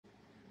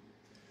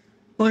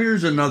Well,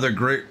 here's another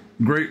great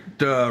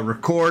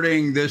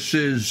recording. This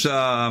is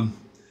Dovydas,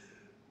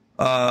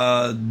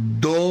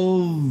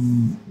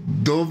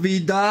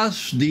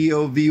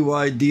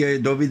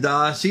 Dovyda,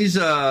 Dovydas. He's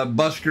a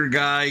busker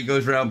guy. He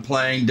goes around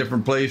playing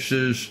different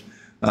places.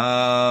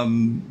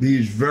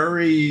 He's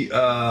very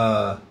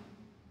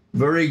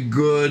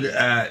good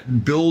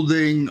at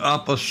building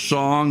up a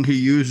song. He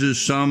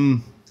uses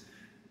some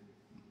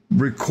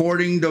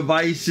recording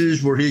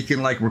devices where he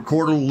can like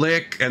record a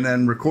lick and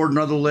then record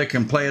another lick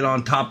and play it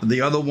on top of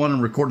the other one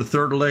and record a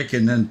third lick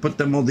and then put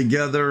them all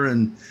together,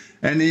 and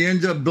he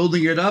ends up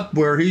building it up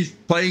where he's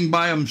playing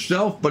by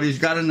himself, but he's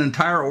got an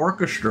entire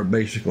orchestra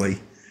basically.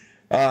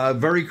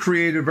 Very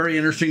creative, very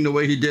interesting the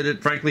way he did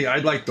it. Frankly,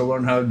 I'd like to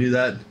learn how to do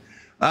that.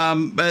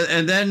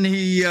 And then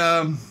he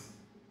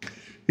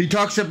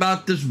talks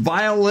about this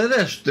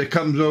violinist that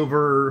comes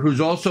over who's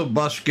also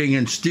busking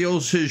and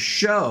steals his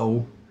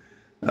show.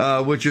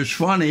 Which is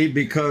funny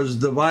because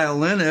the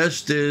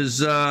violinist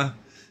is our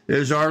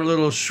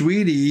little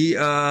sweetie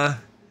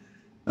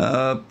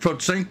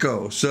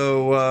Protsenko.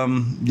 So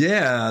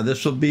yeah,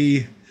 this will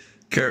be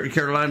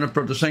Karolina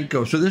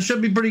Protsenko. So this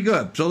should be pretty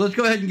good. So let's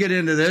go ahead and get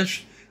into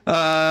this.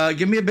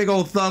 Give me a big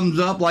old thumbs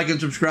up, like and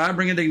subscribe.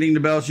 Ring a ding ding the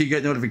bell so you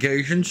get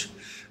notifications.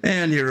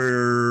 And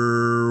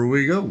here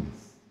we go.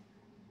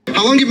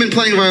 How long have you been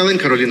playing violin,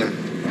 Karolina?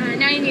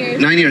 9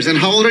 years. 9 years. And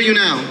how old are you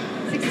now?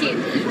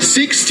 16.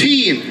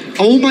 16.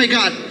 Oh my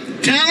God.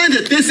 Talent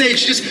at this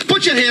age, just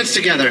put your hands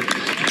together.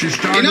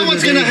 You know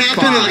what's going to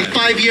happen in like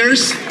 5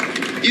 years?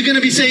 You're going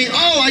to be saying,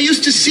 oh, I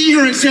used to see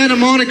her in Santa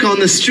Monica on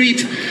the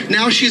street.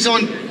 Now she's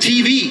on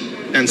TV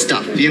and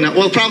stuff. You know,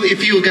 well, probably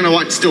if you're going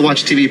to still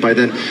watch TV by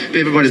then,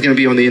 everybody's going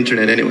to be on the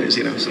internet anyways,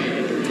 you know. So.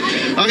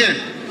 Okay.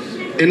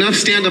 Enough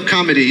stand-up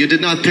comedy. You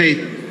did not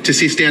pay to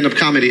see stand-up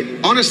comedy.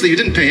 Honestly, you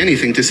didn't pay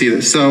anything to see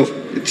this, so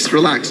just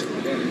relax.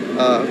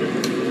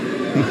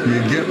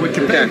 You get what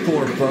you pay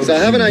for, folks. So I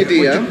have an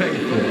idea,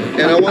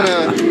 and I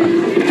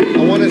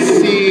wanna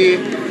see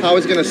how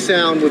it's gonna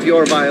sound with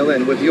your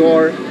violin, with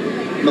your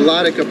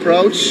melodic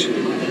approach.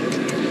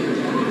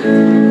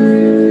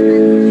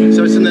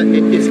 So it's an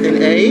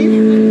A,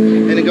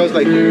 and it goes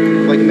like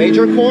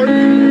major chord,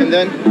 and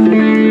then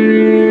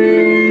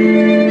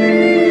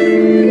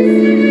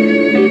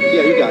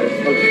yeah, you got it.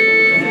 Okay.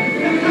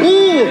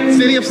 Ooh,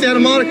 City of Santa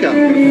Monica.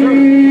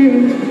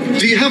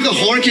 Do you have the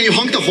horn? Can you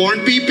honk the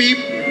horn? Beep beep.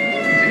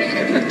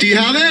 Do you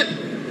have it?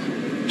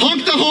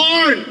 Honk the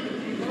horn!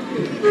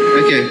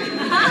 Okay.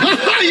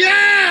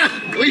 Yeah!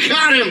 We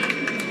got him!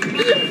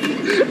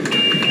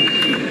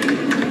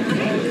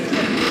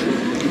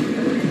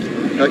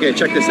 Okay,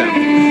 check this out.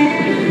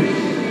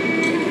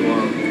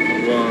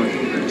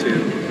 1,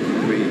 2,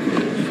 3,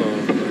 4.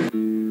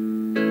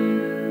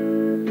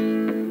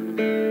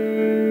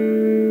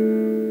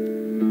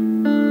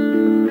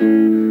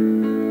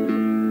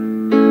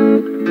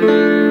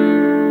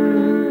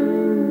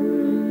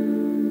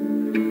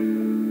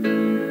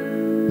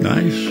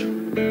 Nice.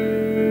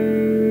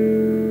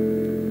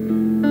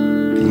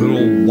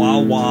 Little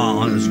wah-wah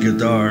on his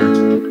guitar.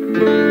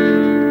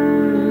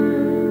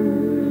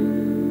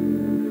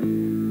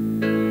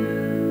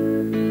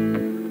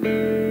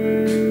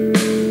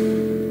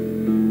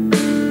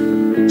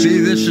 See,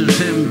 this is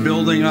him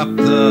building up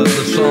the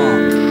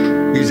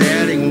song. He's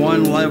adding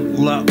one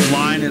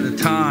line at a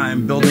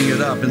time, building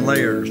it up in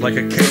layers, like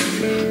a cake.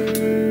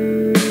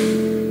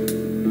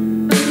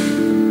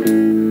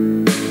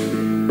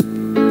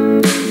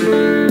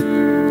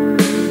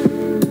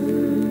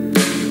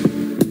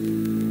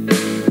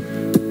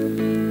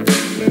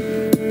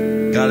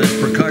 Got his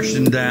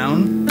percussion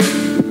down.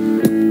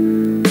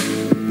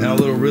 Now a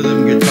little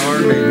rhythm guitar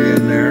maybe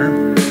in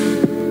there.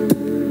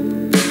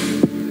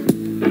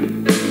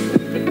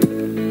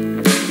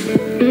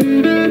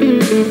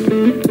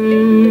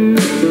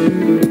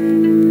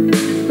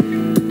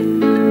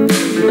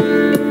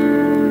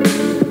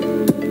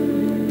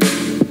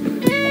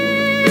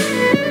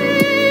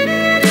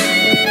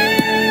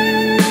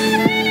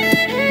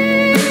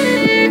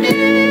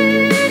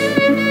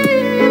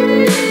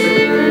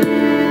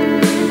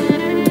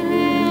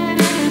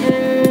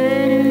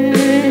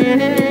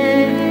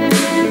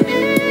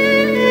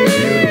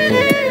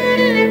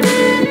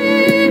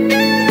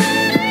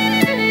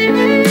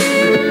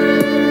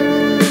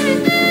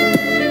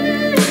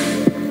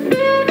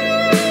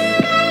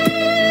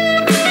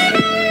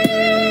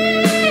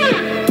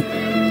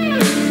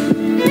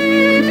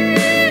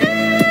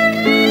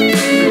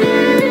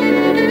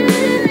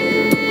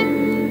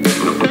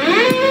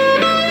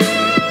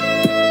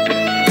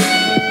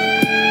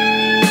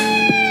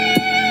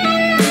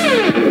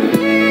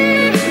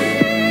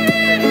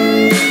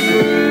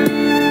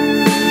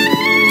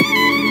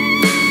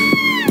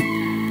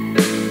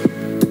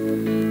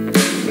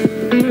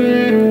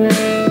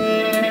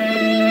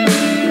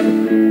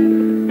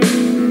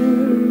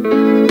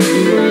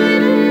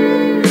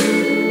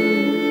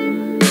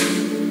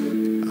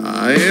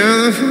 I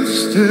hear the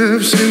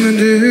footsteps in the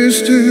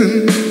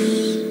distance.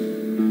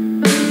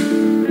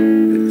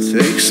 It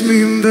takes me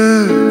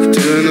back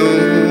to an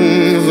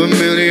old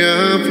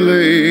familiar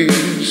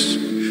place.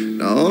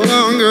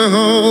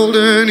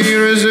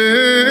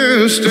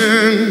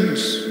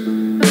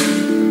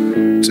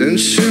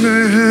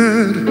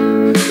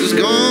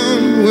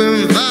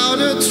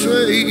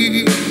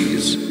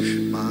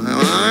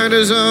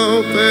 is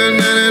open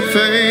and it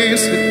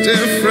paints a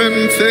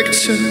different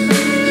picture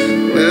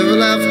with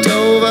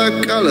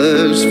leftover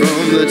colors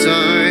from the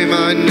time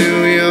I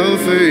knew your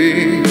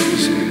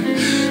face.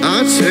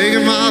 I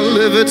take my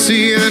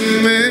liberty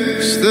and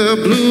mix the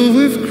blue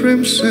with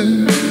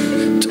crimson.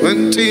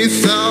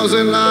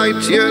 20,000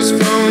 light years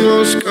from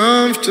most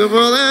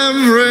comfortable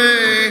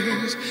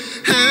embrace.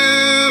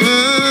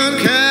 Heaven,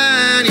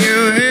 can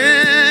you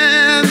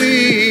hear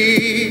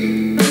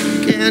me?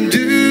 Can't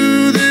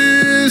do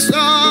this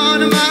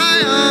on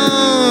my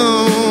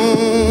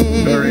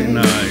own. Very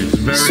nice,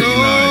 very Soul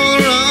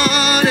nice.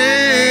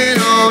 running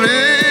on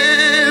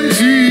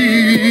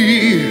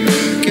empty.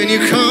 Can you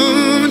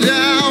come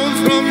down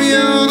from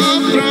your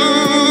throne?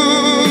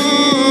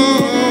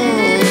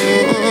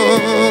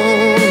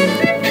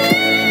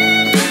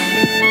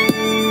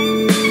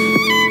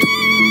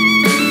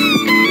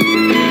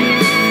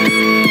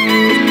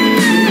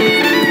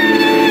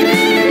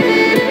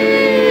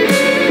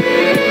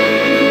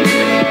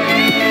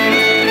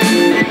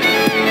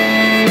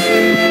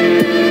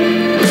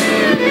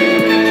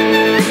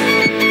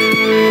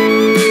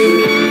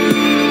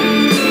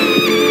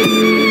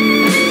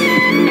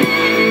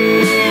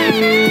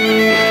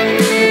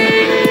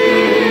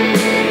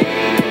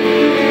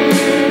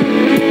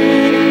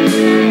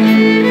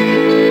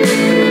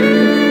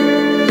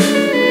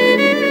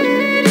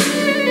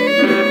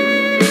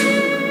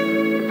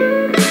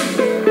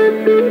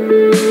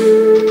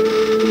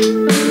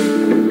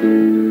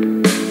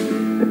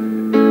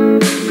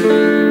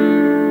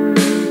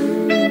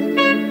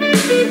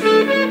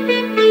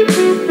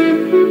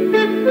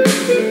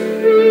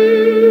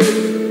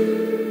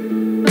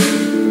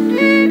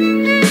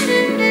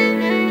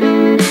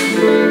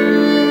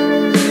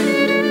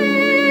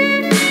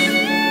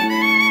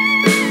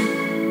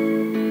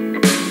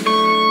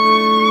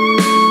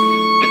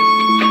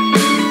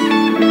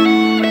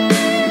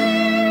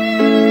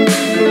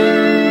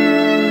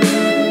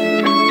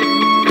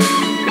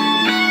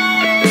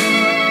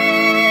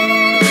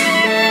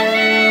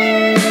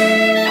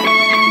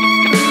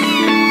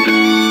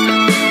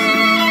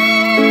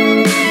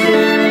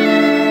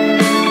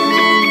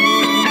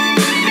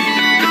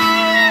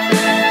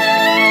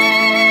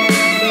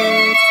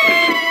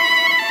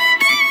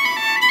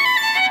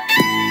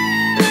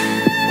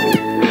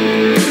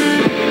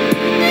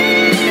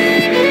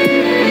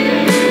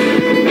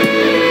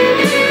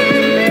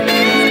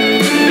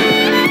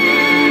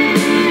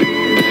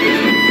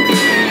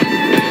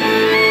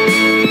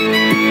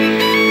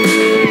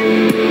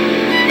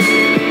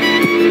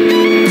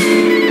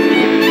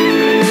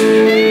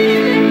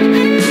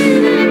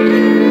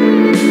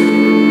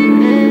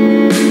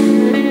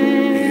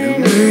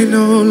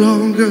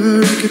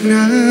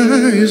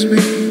 Recognize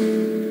me.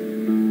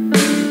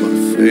 My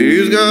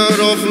face got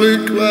awfully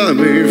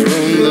clammy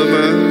from the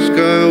mask I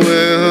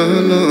wear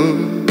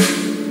alone.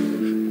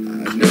 I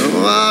had no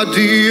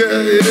idea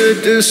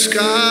it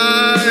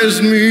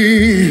disguised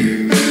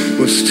me.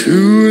 Was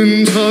too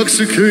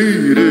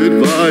intoxicated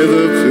by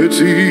the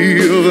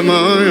pity of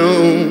my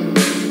own.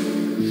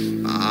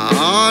 My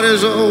heart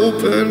is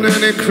open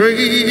and it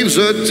craves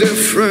a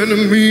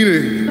different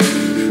meaning.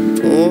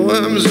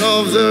 Poems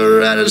of the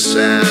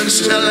Renaissance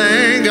still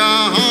linger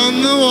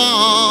on the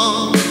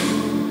wall.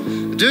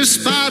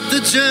 Despite the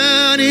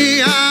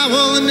journey, I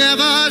will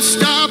never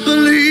stop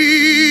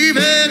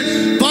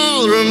believing.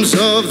 Ballrooms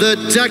of the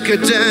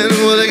decadent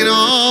will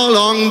ignore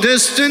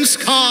long-distance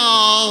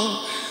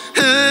call.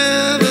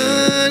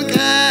 Heaven,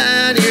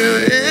 can you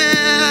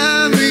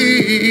hear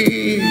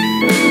me?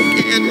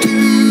 Can't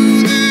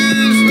do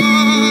this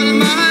on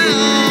my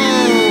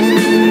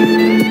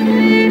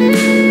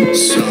own.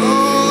 So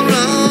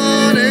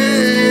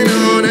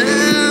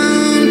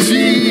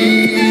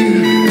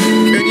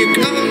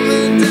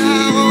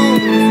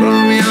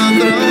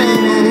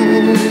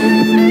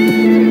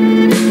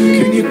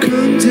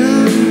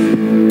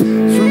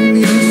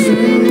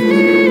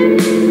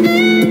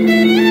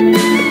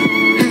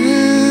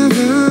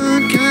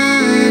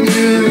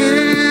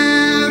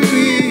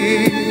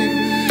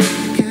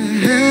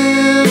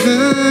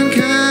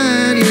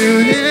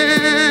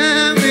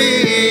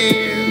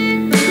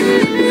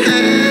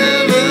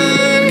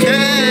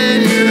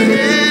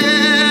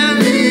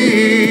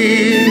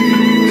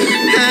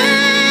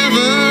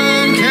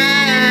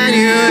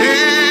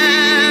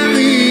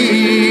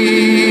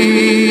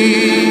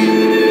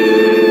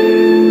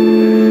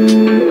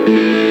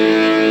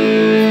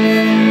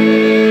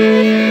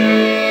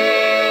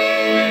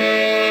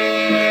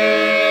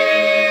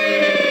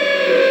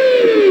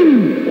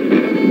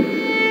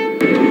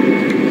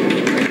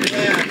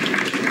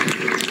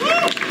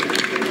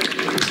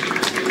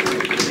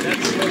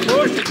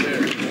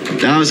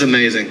that was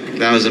amazing.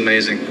 That was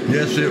amazing.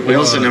 Yes, it was. We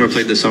also never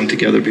played this song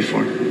together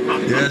before.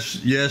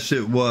 Yes,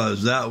 it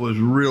was. That was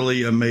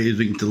really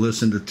amazing to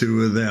listen to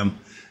two of them.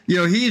 You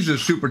know, he's a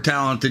super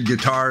talented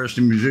guitarist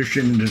and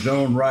musician in his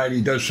own right.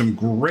 He does some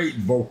great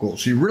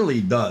vocals. He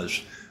really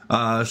does.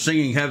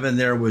 Singing Heaven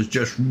there was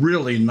just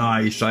really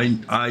nice. I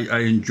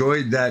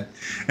enjoyed that.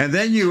 And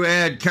then you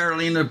add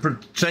Karolina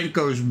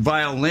Protsenko's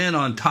violin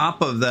on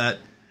top of that.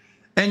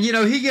 And, you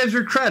know, he gives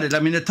her credit. I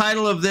mean, the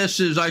title of this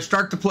is I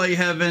Start to Play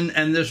Heaven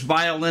and This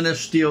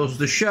Violinist Steals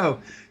the Show.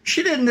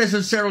 She didn't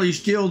necessarily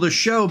steal the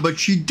show, but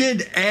she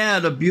did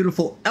add a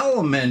beautiful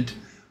element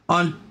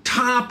on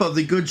top of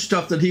the good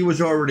stuff that he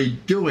was already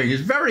doing.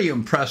 It's very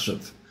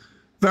impressive.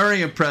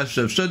 Very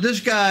impressive. So this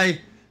guy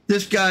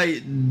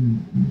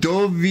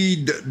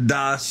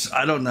Dovydas,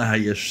 I don't know how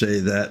you say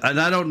that, and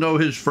I don't know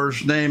his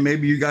first name.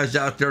 Maybe you guys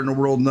out there in the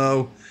world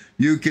know.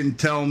 You can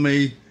tell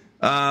me.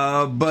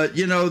 But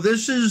you know,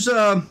 this is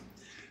an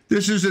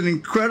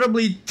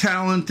incredibly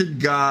talented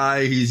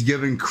guy. He's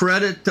giving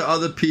credit to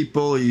other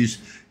people. He's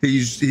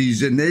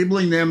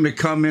enabling them to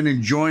come in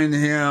and join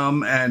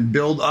him and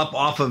build up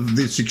off of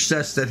the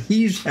success that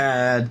he's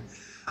had.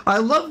 I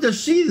love to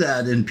see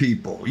that in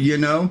people, you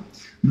know.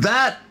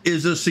 That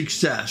is a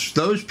success.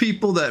 Those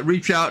people that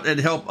reach out and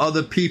help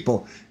other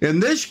people. In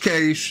this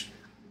case,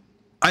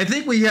 I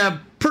think we have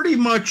pretty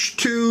much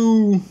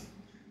two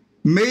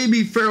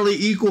maybe fairly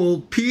equal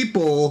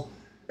people,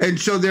 and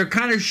so they're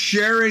kind of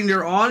sharing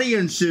their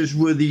audiences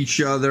with each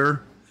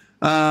other.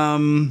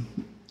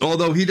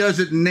 Although he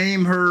doesn't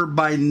name her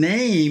by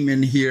name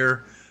in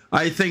here,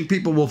 I think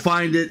people will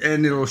find it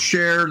and it'll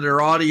share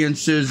their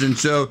audiences. And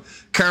so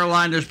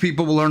Karolina's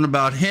people will learn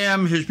about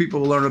him, his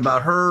people will learn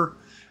about her.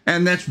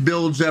 And that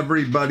builds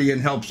everybody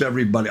and helps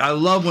everybody. I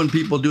love when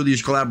people do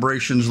these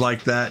collaborations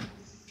like that.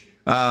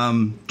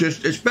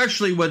 Just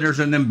especially when there's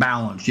an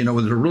imbalance, you know,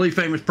 when there's a really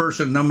famous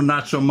person, and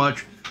not so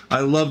much. I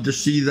love to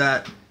see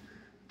that,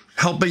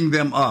 helping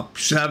them up,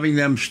 having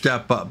them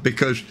step up,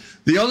 because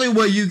the only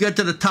way you get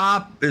to the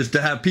top is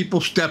to have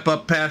people step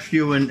up past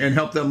you and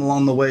help them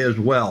along the way as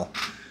well.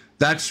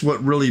 That's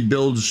what really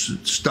builds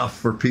stuff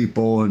for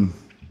people. And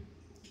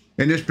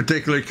in this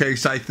particular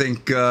case, I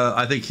think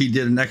he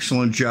did an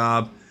excellent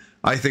job.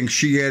 I think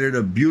she added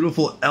a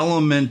beautiful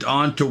element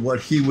onto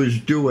what he was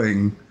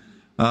doing.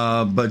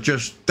 But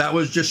that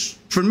was just,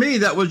 for me,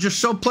 that was just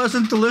so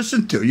pleasant to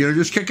listen to. You know,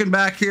 just kicking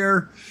back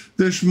here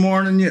this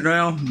morning, you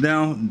know,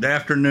 now the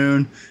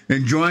afternoon,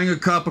 enjoying a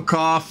cup of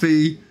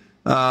coffee,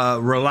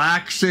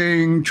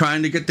 relaxing,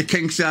 trying to get the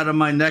kinks out of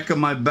my neck and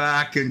my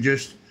back, and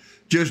just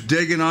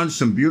digging on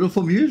some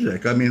beautiful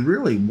music. I mean,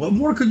 really, what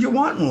more could you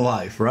want in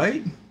life,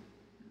 right?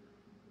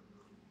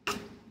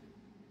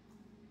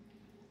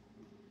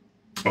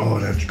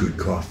 Oh, that's good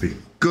coffee.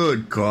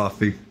 Good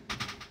coffee.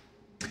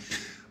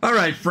 All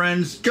right,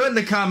 friends, go in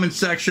the comment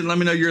section. Let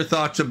me know your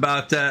thoughts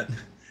about that.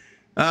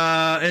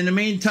 In the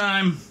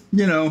meantime,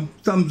 you know,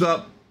 thumbs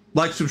up,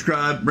 like,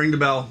 subscribe, ring the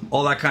bell,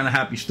 all that kind of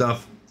happy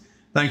stuff.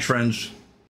 Thanks, friends.